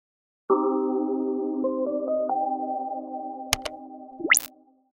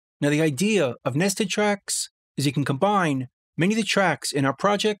Now the idea of nested tracks is you can combine many of the tracks in our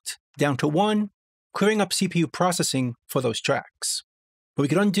project down to one, clearing up CPU processing for those tracks. But we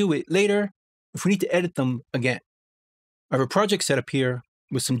can undo it later if we need to edit them again. I have a project set up here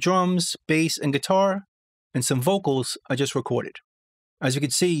with some drums, bass, and guitar, and some vocals I just recorded. As you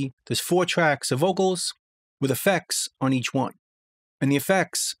can see, there's 4 tracks of vocals with effects on each one. And the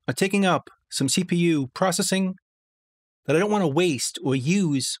effects are taking up some CPU processing that I don't want to waste or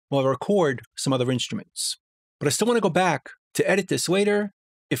use while I record some other instruments. But I still want to go back to edit this later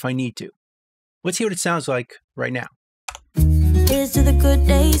if I need to. Let's hear what it sounds like right now. Here's to the good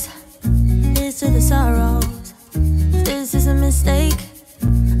days, here's to the sorrows. If this is a mistake,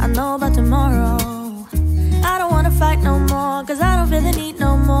 I know about tomorrow. I don't wanna fight no more, cause I don't feel the need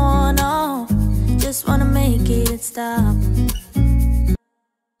no more, no. Just wanna make it stop.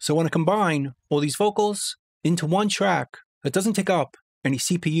 So I want to combine all these vocals into one track that doesn't take up any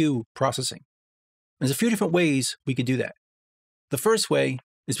CPU processing. There's a few different ways we could do that. The first way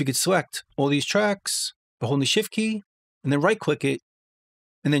is we could select all these tracks by holding the Shift key, and then right-click it,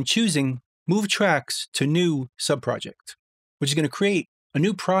 and then choosing Move Tracks to New Subproject, which is going to create a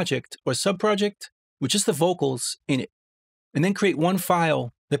new project or subproject with just the vocals in it, and then create one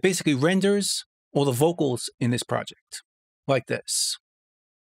file that basically renders all the vocals in this project, like this.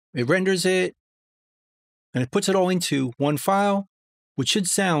 It renders it, and it puts it all into one file, which should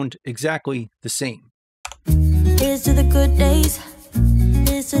sound exactly the same. Here's to the good days,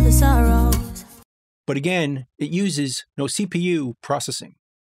 here's to the sorrows. But again, it uses no CPU processing,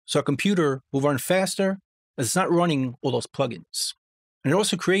 so our computer will run faster as it's not running all those plugins. And it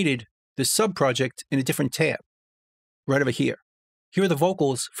also created this subproject in a different tab, right over here. Here are the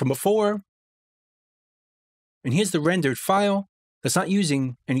vocals from before, and here's the rendered file that's not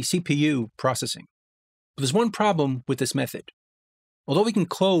using any CPU processing. But there's one problem with this method. Although we can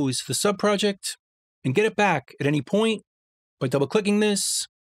close the subproject and get it back at any point by double-clicking this,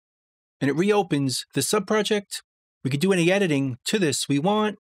 and it reopens the subproject, we could do any editing to this we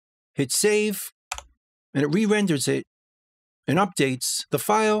want, hit save, and it re-renders it and updates the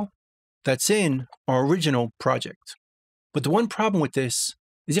file that's in our original project. But the one problem with this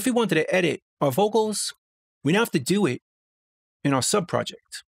is if we wanted to edit our vocals, we now have to do it in our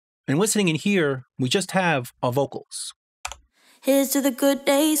subproject. And listening in here, we just have our vocals. Here's to the good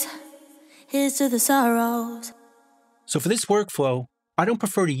days, here's to the sorrows. So for this workflow, I don't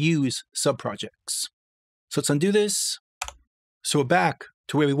prefer to use subprojects. So let's undo this. So we're back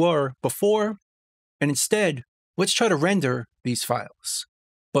to where we were before, and instead, let's try to render these files.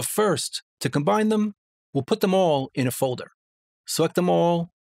 But first, to combine them, we'll put them all in a folder. Select them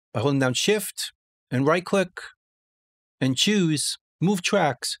all by holding down Shift and right-click, and choose Move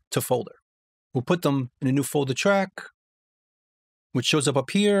Tracks to Folder. We'll put them in a new folder track, which shows up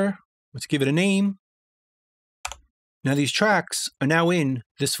here. Let's give it a name. Now these tracks are now in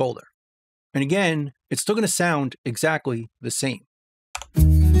this folder. And again, it's still going to sound exactly the same.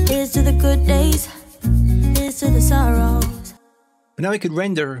 Here's to the good days, here's to the sorrows. But now we could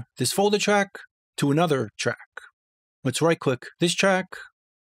render this folder track to another track. Let's right-click this track,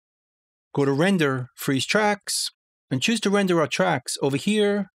 go to Render Freeze Tracks, and choose to render our tracks over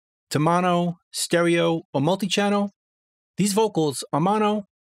here to mono, stereo, or multi-channel. These vocals are mono,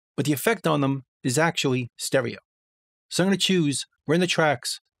 but the effect on them is actually stereo. So I'm going to choose Render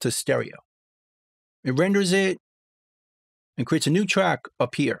Tracks to Stereo. It renders it and creates a new track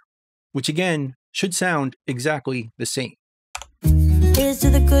up here, which again should sound exactly the same. Here's to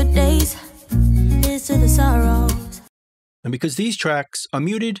the good days, here's to the sorrows. And because these tracks are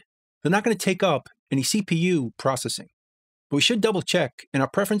muted, they're not going to take up any CPU processing. But we should double check in our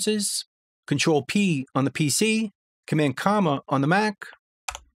preferences, Control P on the PC, Command comma on the Mac.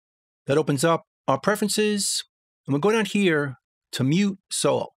 That opens up our preferences, and we'll go down here to Mute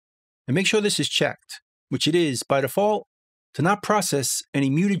Solo. And make sure this is checked, which it is by default, to not process any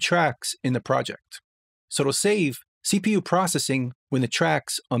muted tracks in the project. So it'll save CPU processing when the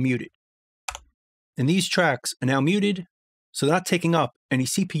tracks are muted. And these tracks are now muted, so they're not taking up any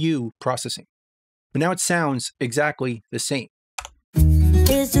CPU processing. But now it sounds exactly the same.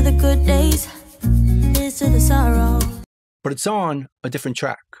 Here's to the good days, here's to the sorrow. But it's on a different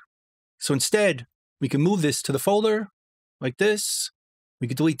track. So instead, we can move this to the folder like this. We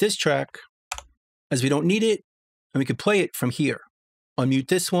could delete this track as we don't need it, and we could play it from here. Unmute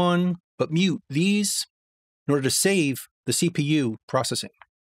this one, but mute these in order to save the CPU processing.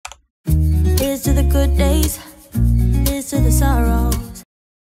 Here's to the good days, here's to the sorrows.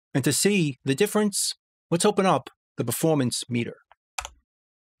 And to see the difference, let's open up the performance meter.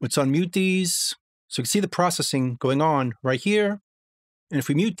 Let's unmute these so you can see the processing going on right here. And if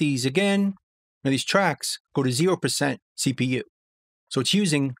we mute these again, now these tracks go to 0% CPU. So it's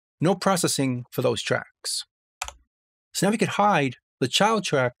using no processing for those tracks. So now we could hide the child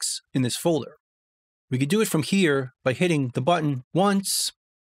tracks in this folder. We could do it from here by hitting the button once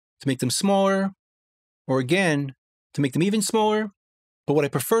to make them smaller, or again to make them even smaller. But what I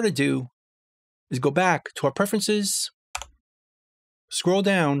prefer to do is go back to our preferences, scroll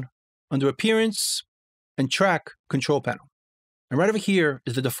down under Appearance, and Track Control Panel. And right over here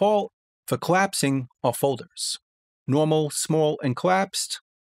is the default for collapsing our folders. Normal, small, and collapsed.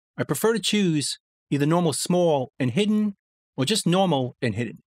 I prefer to choose either normal, small, and hidden, or just normal and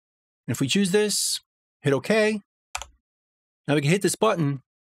hidden. And if we choose this, hit OK, now we can hit this button,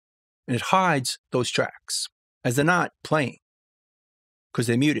 and it hides those tracks, as they're not playing, because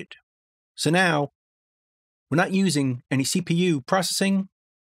they're muted. So now, we're not using any CPU processing.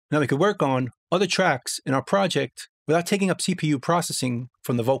 Now we could work on other tracks in our project without taking up CPU processing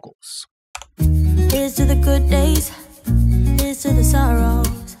from the vocals. Here's to the good days, here's to the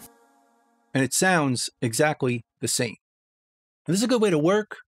sorrows. And it sounds exactly the same. And this is a good way to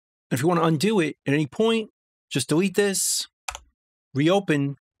work. And if you want to undo it at any point, just delete this,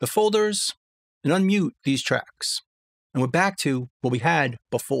 reopen the folders, and unmute these tracks. And we're back to what we had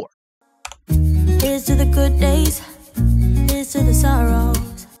before. Here's to the good days, here's to the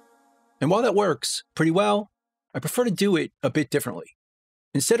sorrows. And while that works pretty well, I prefer to do it a bit differently.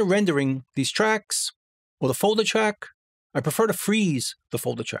 Instead of rendering these tracks or the folder track, I prefer to freeze the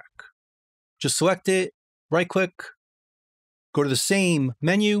folder track. Just select it, right-click, go to the same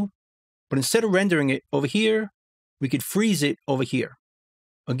menu, but instead of rendering it over here, we could freeze it over here.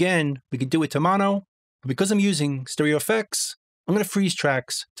 Again, we could do it to mono, but because I'm using stereo effects, I'm going to freeze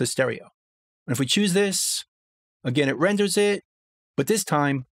tracks to stereo. And if we choose this, again, it renders it, but this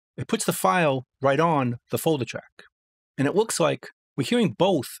time, it puts the file right on the folder track. And it looks like we're hearing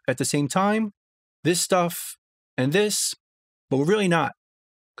both at the same time, this stuff and this, but we're really not.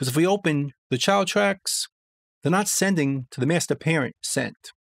 Because if we open the child tracks, they're not sending to the master parent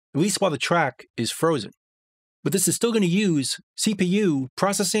sent, at least while the track is frozen. But this is still going to use CPU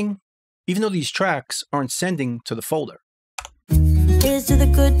processing, even though these tracks aren't sending to the folder. Here's to the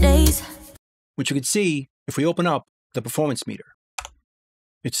good days, which you can see if we open up the performance meter.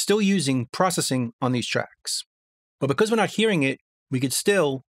 It's still using processing on these tracks. But because we're not hearing it, we could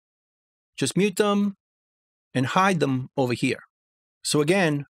still just mute them and hide them over here. So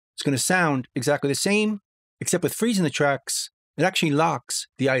again, it's going to sound exactly the same, except with freezing the tracks, it actually locks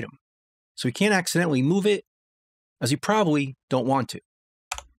the item. So we can't accidentally move it, as you probably don't want to.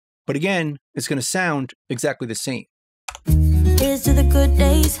 But again, it's going to sound exactly the same. here's to the good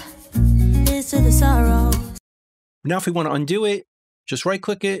days, here's to the sorrows. Now if we want to undo it, just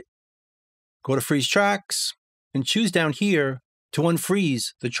right-click it, go to Freeze Tracks, and choose down here to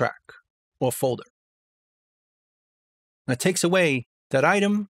unfreeze the track or folder. That takes away that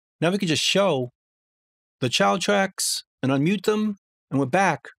item. Now we can just show the child tracks and unmute them, and we're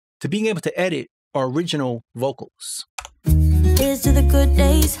back to being able to edit our original vocals. Here's to the good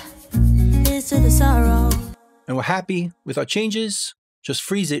days, here's to the sorrows. And we're happy with our changes, just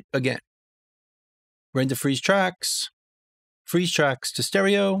freeze it again. Render freeze tracks to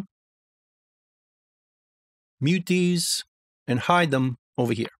stereo, mute these, and hide them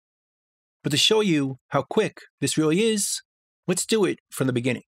over here. But to show you how quick this really is, let's do it from the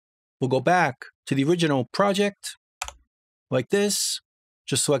beginning. We'll go back to the original project, like this,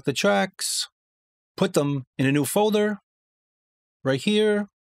 just select the tracks, put them in a new folder, right here,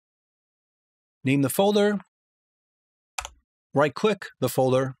 name the folder, right-click the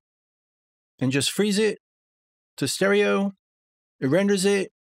folder, and just freeze it to stereo. It renders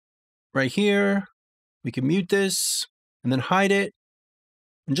it right here. We can mute this and then hide it.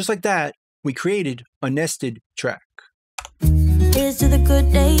 And just like that, we created a nested track. Here's to the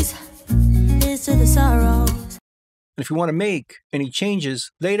good days, here's to the sorrows. And if you want to make any changes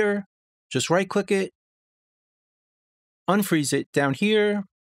later, just right-click it, unfreeze it down here,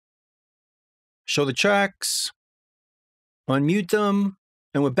 show the tracks, unmute them,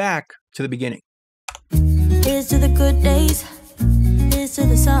 and we're back to the beginning. Here's to the good days, here's to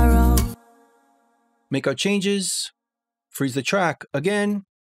the sorrows. Make our changes, freeze the track again,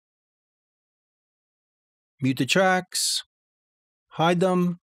 mute the tracks, hide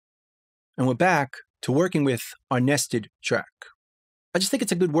them, and we're back to working with our nested track. I just think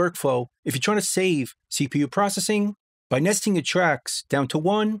it's a good workflow if you're trying to save CPU processing by nesting your tracks down to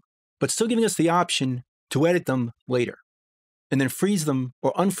 1, but still giving us the option to edit them later, and then freeze them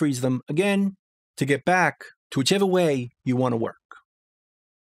or unfreeze them again to get back to whichever way you want to work.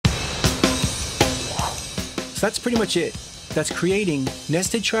 So that's pretty much it. that's creating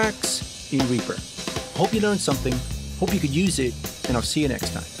nested tracks in Reaper. Hope you learned something. Hope you could use it, and I'll see you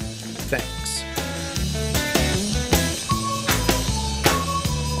next time. Thanks.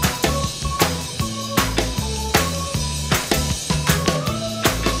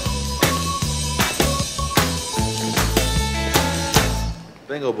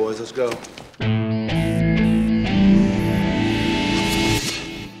 Bingo, boys, let's go.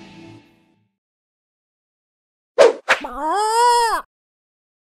 Oh.